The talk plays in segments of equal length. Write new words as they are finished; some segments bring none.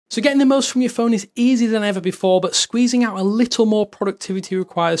So getting the most from your phone is easier than ever before, but squeezing out a little more productivity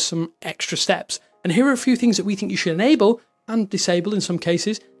requires some extra steps. And here are a few things that we think you should enable and disable in some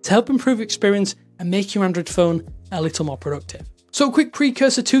cases to help improve your experience and make your Android phone a little more productive. So a quick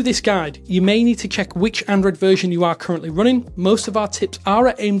precursor to this guide, you may need to check which Android version you are currently running. Most of our tips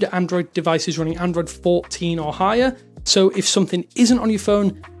are aimed at Android devices running Android 14 or higher. So if something isn't on your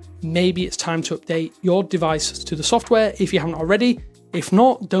phone, maybe it's time to update your device to the software if you haven't already. If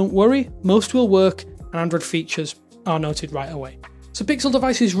not, don't worry, most will work and Android features are noted right away. So Pixel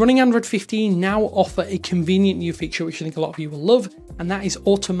devices running Android 15 now offer a convenient new feature which I think a lot of you will love, and that is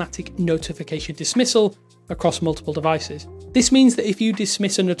automatic notification dismissal across multiple devices. This means that if you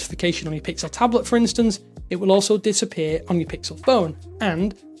dismiss a notification on your Pixel tablet, for instance, it will also disappear on your Pixel phone,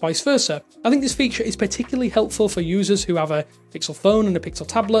 and vice versa. I think this feature is particularly helpful for users who have a Pixel phone and a Pixel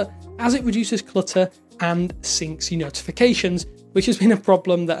tablet, as it reduces clutter and syncs your notifications, which has been a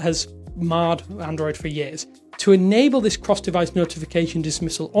problem that has marred Android for years. To enable this cross-device notification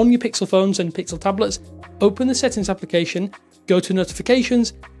dismissal on your Pixel phones and Pixel tablets, open the Settings application, go to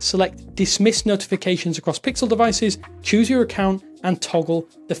Notifications, select Dismiss Notifications across Pixel devices, choose your account, and toggle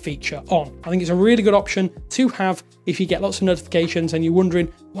the feature on. I think it's a really good option to have if you get lots of notifications and you're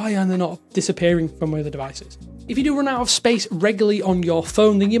wondering why are they not disappearing from other devices. If you do run out of space regularly on your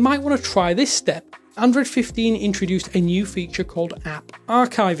phone, then you might want to try this step. Android 15 introduced a new feature called App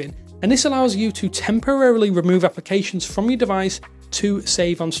Archiving, and this allows you to temporarily remove applications from your device to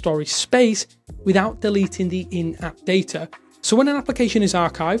save on storage space without deleting the in-app data. So when an application is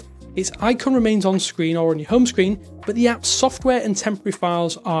archived, its icon remains on screen or on your home screen, but the app's software and temporary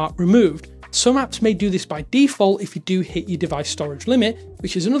files are removed. Some apps may do this by default if you do hit your device storage limit,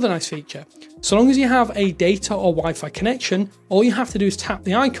 which is another nice feature. So long as you have a data or Wi-Fi connection, all you have to do is tap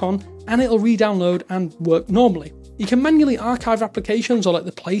the icon and it'll re-download and work normally. You can manually archive applications or let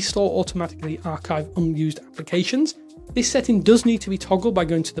the Play Store automatically archive unused applications. This setting does need to be toggled by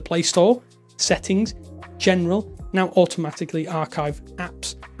going to the Play Store, Settings, General, now automatically archive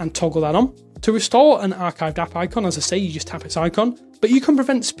apps, and toggle that on. To restore an archived app icon, as I say, you just tap its icon, but you can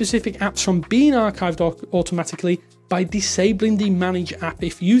prevent specific apps from being archived automatically by disabling the Manage App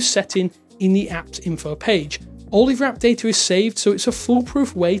If Used setting in the app's info page. All of your app data is saved, so it's a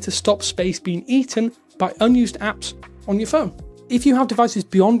foolproof way to stop space being eaten by unused apps on your phone. If you have devices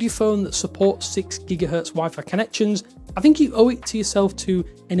beyond your phone that support 6 GHz Wi-Fi connections, I think you owe it to yourself to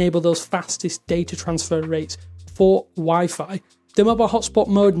enable those fastest data transfer rates for Wi-Fi. The mobile hotspot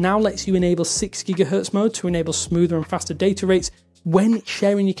mode now lets you enable 6 GHz mode to enable smoother and faster data rates when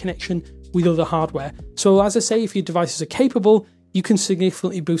sharing your connection with other hardware. So as I say, if your devices are capable, you can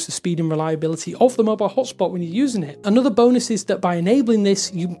significantly boost the speed and reliability of the mobile hotspot when you're using it. Another bonus is that by enabling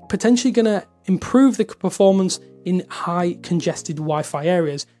this, you're potentially going to improve the performance in high congested Wi-Fi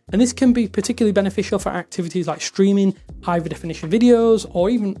areas. And this can be particularly beneficial for activities like streaming high definition videos or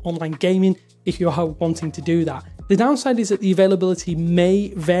even online gaming if you are wanting to do that. The downside is that the availability may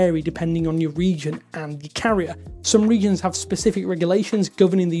vary depending on your region and your carrier. Some regions have specific regulations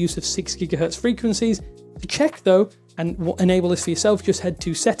governing the use of 6 GHz frequencies. To check though, and enable this for yourself, just head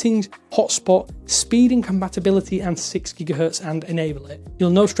to Settings, Hotspot, Speed and Compatibility and 6 GHz and enable it.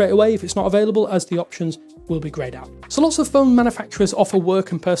 You'll know straight away if it's not available, as the options will be greyed out. So lots of phone manufacturers offer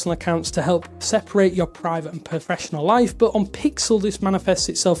work and personal accounts to help separate your private and professional life, but on Pixel this manifests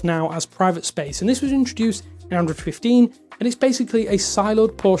itself now as private space, and this was introduced in Android 15, and it's basically a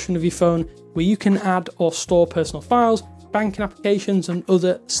siloed portion of your phone where you can add or store personal files, banking applications and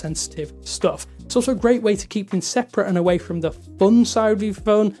other sensitive stuff. It's also a great way to keep things separate and away from the fun side of your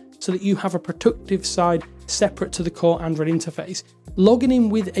phone so that you have a productive side separate to the core Android interface. Logging in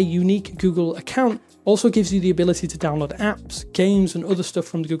with a unique Google account also gives you the ability to download apps, games and other stuff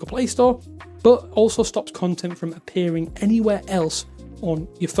from the Google Play Store, but also stops content from appearing anywhere else on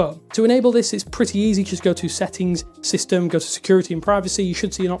your phone. To enable this, it's pretty easy. Just go to Settings, System, go to Security and Privacy. You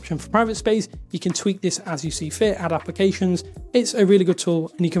should see an option for private space. You can tweak this as you see fit, add applications. It's a really good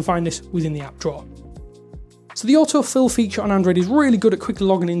tool and you can find this within the app drawer. So the autofill feature on Android is really good at quickly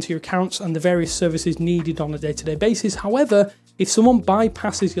logging into your accounts and the various services needed on a day-to-day basis. However, if someone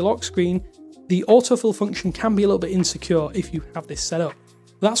bypasses your lock screen, the autofill function can be a little bit insecure if you have this set up.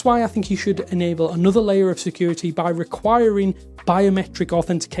 That's why I think you should enable another layer of security by requiring biometric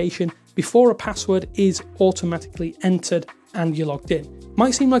authentication before a password is automatically entered and you're logged in.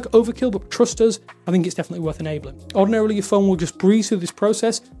 Might seem like overkill, but trust us, I think it's definitely worth enabling. Ordinarily, your phone will just breeze through this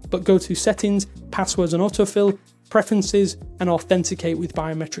process, but go to Settings, Passwords and Autofill, Preferences, and authenticate with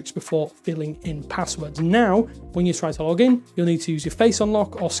biometrics before filling in passwords. Now, when you try to log in, you'll need to use your Face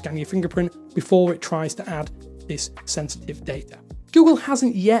Unlock or scan your fingerprint before it tries to add this sensitive data. Google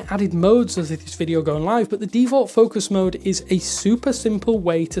hasn't yet added modes as of this video going live, but the default focus mode is a super simple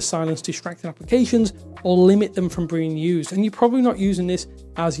way to silence distracting applications or limit them from being used, and you're probably not using this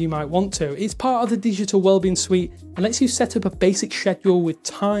as you might want to. It's part of the digital wellbeing suite and lets you set up a basic schedule with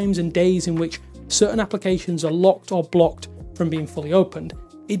times and days in which certain applications are locked or blocked from being fully opened.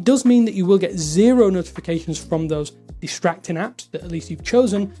 It does mean that you will get 0 notifications from those distracting apps that at least you've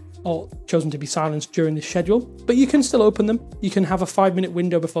chosen to be silenced during this schedule, but you can still open them. You can have a 5-minute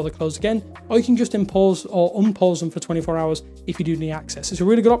window before they close again, or you can just unpause or unpause them for 24 hours if you do need access. It's a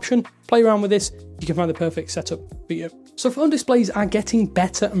really good option. Play around with this. You can find the perfect setup for you. So phone displays are getting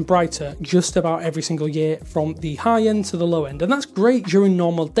better and brighter just about every single year, from the high end to the low end, and that's great during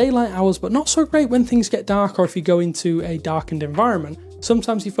normal daylight hours, but not so great when things get dark or if you go into a darkened environment.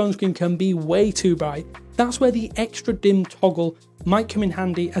 Sometimes your phone screen can be way too bright. That's where the extra dim toggle might come in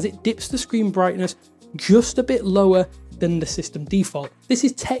handy, as it dips the screen brightness just a bit lower than the system default. This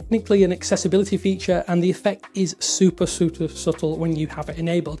is technically an accessibility feature, and the effect is super subtle when you have it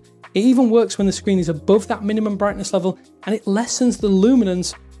enabled. It even works when the screen is above that minimum brightness level, and it lessens the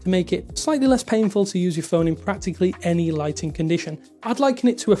luminance to make it slightly less painful to use your phone in practically any lighting condition. I'd liken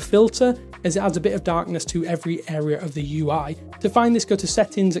it to a filter, as it adds a bit of darkness to every area of the UI. To find this, go to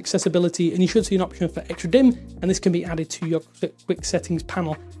Settings, Accessibility, and you should see an option for Extra Dim, and this can be added to your quick settings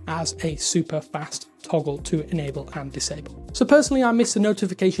panel as a super fast toggle to enable and disable. So personally, I miss the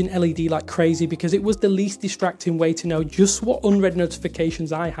notification LED like crazy because it was the least distracting way to know just what unread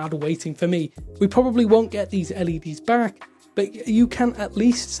notifications I had waiting for me. We probably won't get these LEDs back, but you can at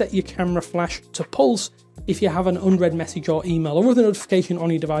least set your camera flash to pulse if you have an unread message or email or other notification on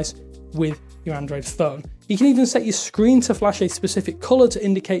your device with your Android phone. You can even set your screen to flash a specific color to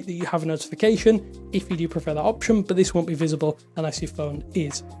indicate that you have a notification if you do prefer that option, but this won't be visible unless your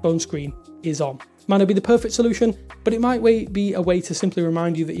phone screen is on. Might not be the perfect solution, but it might be a way to simply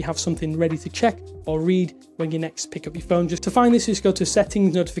remind you that you have something ready to check or read when you next pick up your phone. Just to find this, just go to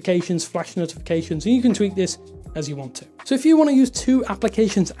Settings, Notifications, Flash Notifications, and you can tweak this as you want to. So if you want to use 2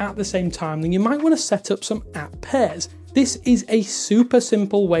 applications at the same time, then you might want to set up some app pairs. This is a super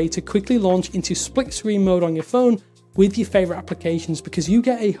simple way to quickly launch into split screen mode on your phone with your favorite applications, because you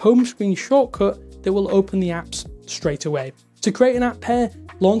get a home screen shortcut that will open the apps straight away. To create an app pair,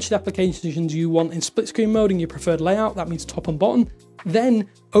 launch the applications you want in split screen mode in your preferred layout, that means top and bottom. Then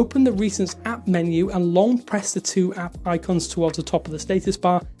open the Recent App menu and long press the 2 app icons towards the top of the status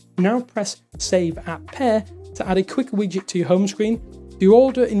bar. Now press Save App Pair to add a quick widget to your home screen. The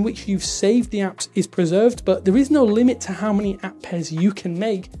order in which you've saved the apps is preserved, but there is no limit to how many app pairs you can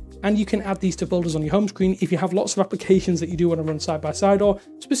make, and you can add these to folders on your home screen if you have lots of applications that you do want to run side by side, or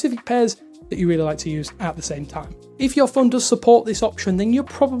specific pairs that you really like to use at the same time. If your phone does support this option, then you'll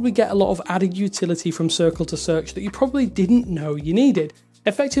probably get a lot of added utility from Circle to Search that you probably didn't know you needed.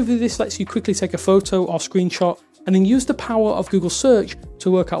 Effectively, this lets you quickly take a photo or screenshot and then use the power of Google Search to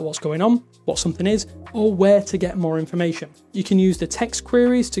work out what's going on, what something is, or where to get more information. You can use the text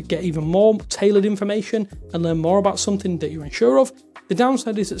queries to get even more tailored information and learn more about something that you're unsure of. The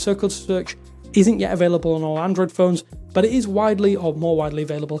downside is that Circle to Search isn't yet available on all Android phones, but it is widely or more widely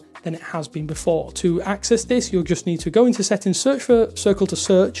available than it has been before. To access this, you'll just need to go into Settings, search for Circle to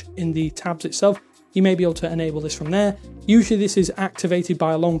Search in the tabs itself. You may be able to enable this from there. Usually this is activated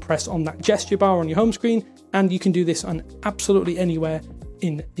by a long press on that gesture bar on your home screen, and you can do this on absolutely anywhere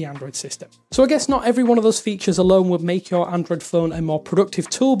in the Android system. So I guess not every one of those features alone would make your Android phone a more productive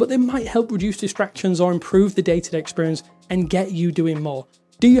tool, but they might help reduce distractions or improve the day-to-day experience and get you doing more.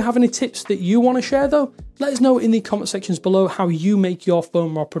 Do you have any tips that you want to share though? Let us know in the comment sections below how you make your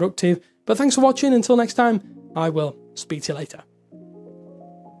phone more productive. But thanks for watching. Until next time, I will speak to you later.